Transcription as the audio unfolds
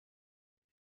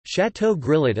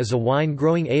Château-Grillet is a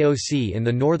wine-growing AOC in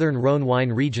the northern Rhône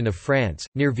wine region of France,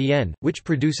 near Vienne, which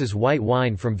produces white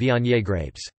wine from Viognier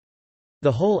grapes.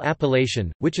 The whole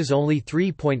appellation, which is only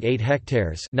 3.8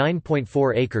 hectares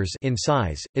 (9.4 acres) in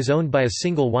size, is owned by a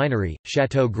single winery,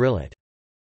 Château-Grillet.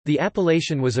 The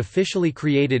appellation was officially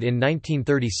created in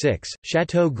 1936.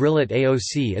 Château-Grillet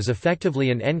AOC is effectively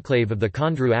an enclave of the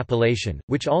Condrieu appellation,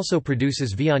 which also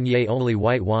produces Viognier-only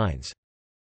white wines.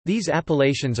 These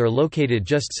appellations are located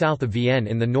just south of Vienne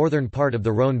in the northern part of the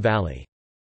Rhône valley.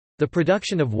 The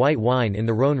production of white wine in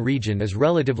the Rhône region is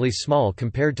relatively small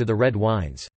compared to the red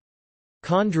wines.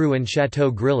 Condrieu and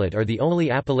Château-Grillet are the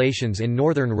only appellations in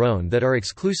northern Rhône that are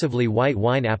exclusively white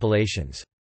wine appellations.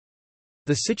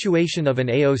 The situation of an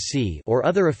AOC or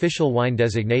other official wine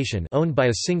designation owned by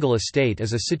a single estate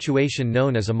is a situation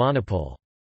known as a monopole.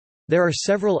 There are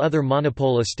several other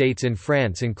monopole estates in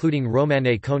France including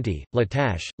Romanée-Conti, La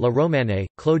Tâche, La Romanée,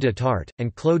 Clos de Tart,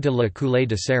 and Clos de la Coulée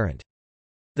de Sarente.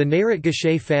 The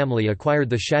Neyret-Gachet family acquired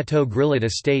the Château-Grillet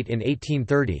estate in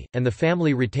 1830, and the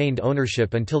family retained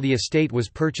ownership until the estate was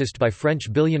purchased by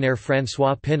French billionaire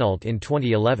François Pinault in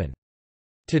 2011.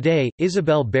 Today,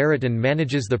 Isabelle Baraton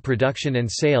manages the production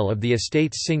and sale of the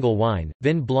estate's single wine,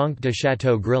 Vin Blanc de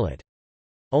Château-Grillet.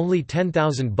 Only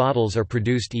 10,000 bottles are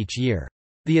produced each year.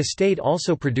 The estate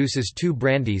also produces two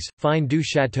brandies, Fin du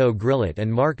Château-Grillet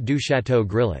and Marc du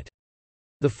Château-Grillet.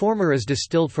 The former is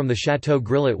distilled from the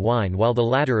Château-Grillet wine while the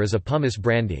latter is a pumice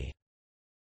brandy.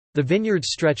 The vineyards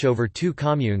stretch over two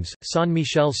communes,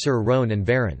 Saint-Michel-sur-Rhône and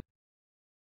Varennes.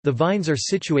 The vines are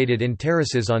situated in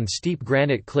terraces on steep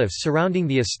granite cliffs surrounding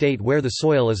the estate where the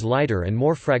soil is lighter and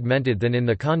more fragmented than in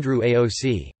the Condrieu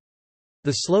AOC.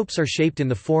 The slopes are shaped in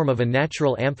the form of a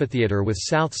natural amphitheatre with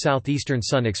south-southeastern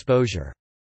sun exposure.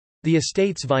 The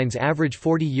estate's vines average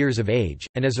 40 years of age,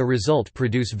 and as a result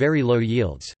produce very low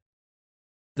yields.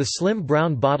 The slim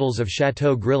brown bottles of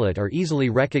Château-Grillet are easily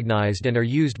recognized and are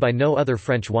used by no other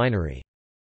French winery.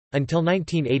 Until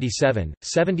 1987,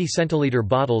 70 centiliter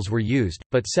bottles were used,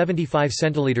 but 75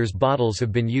 centiliters bottles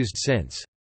have been used since.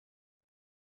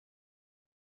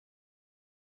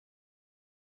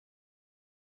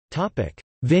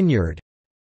 Vineyard.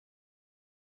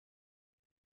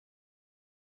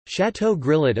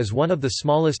 Château-Grillet is one of the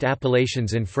smallest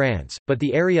appellations in France, but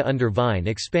the area under vine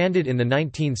expanded in the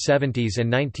 1970s and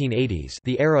 1980s,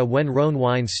 the era when Rhône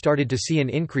wines started to see an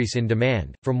increase in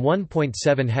demand, from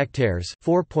 1.7 hectares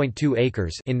 (4.2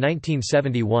 acres) in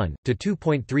 1971 to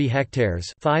 2.3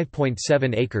 hectares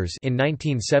 (5.7 acres) in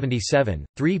 1977,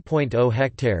 3.0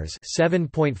 hectares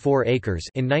 (7.4 acres)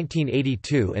 in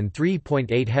 1982 and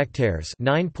 3.8 hectares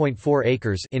 (9.4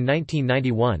 acres) in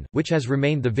 1991, which has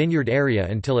remained the vineyard area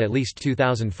until at least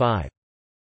 2005.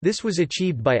 This was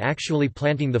achieved by actually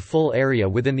planting the full area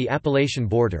within the appellation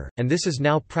border, and this is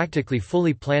now practically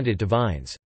fully planted to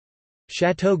vines.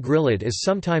 Château-Grillet is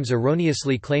sometimes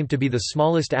erroneously claimed to be the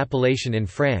smallest appellation in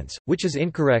France, which is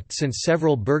incorrect since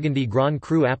several Burgundy Grand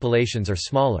Cru appellations are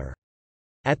smaller.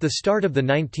 At the start of the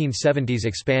 1970s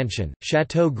expansion,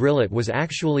 Château-Grillet was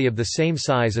actually of the same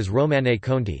size as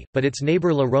Romanée-Conti, but its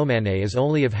neighbour La Romanée is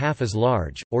only of half as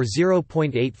large, or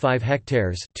 0.85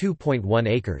 hectares (2.1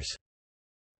 acres).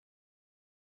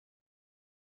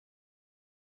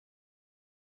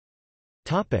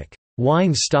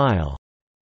 Wine style.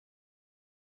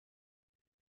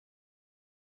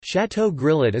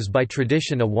 Château-Grillet is by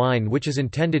tradition a wine which is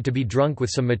intended to be drunk with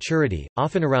some maturity,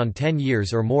 often around 10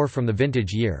 years or more from the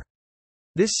vintage year.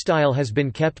 This style has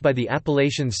been kept by the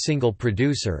appellation's single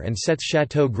producer and sets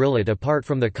Château-Grillet apart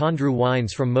from the Condrieu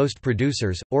wines from most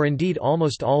producers, or indeed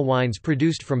almost all wines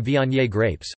produced from Viognier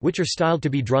grapes, which are styled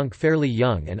to be drunk fairly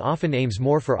young and often aims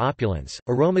more for opulence.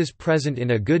 Aromas present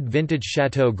in a good vintage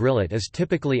Château-Grillet is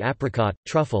typically apricot,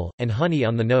 truffle, and honey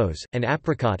on the nose, and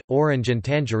apricot, orange and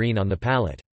tangerine on the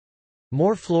palate.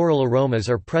 More floral aromas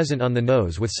are present on the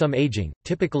nose with some aging,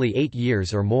 typically 8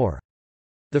 years or more.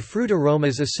 The fruit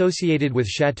aromas associated with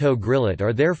Château-Grillet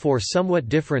are therefore somewhat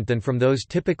different than from those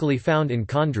typically found in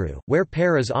Condrieu, where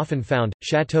pear is often found.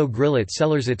 Château-Grillet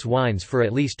cellars its wines for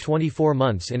at least 24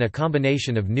 months in a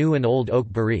combination of new and old oak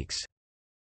barriques.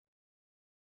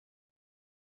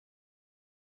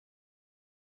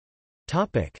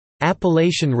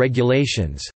 Appellation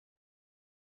regulations.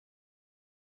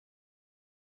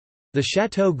 The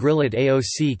Château-Grillet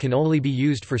AOC can only be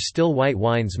used for still white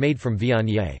wines made from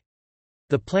Viognier.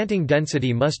 The planting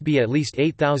density must be at least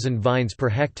 8,000 vines per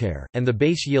hectare, and the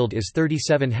base yield is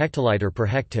 37 hectoliter per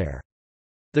hectare.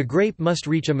 The grape must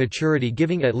reach a maturity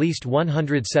giving at least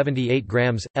 178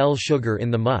 grams L sugar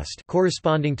in the must,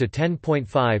 corresponding to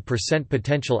 10.5%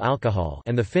 potential alcohol,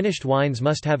 and the finished wines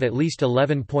must have at least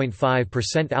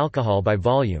 11.5% alcohol by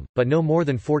volume, but no more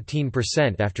than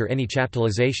 14% after any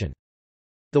chaptalization.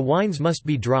 The wines must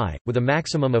be dry, with a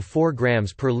maximum of 4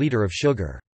 grams per liter of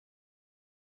sugar.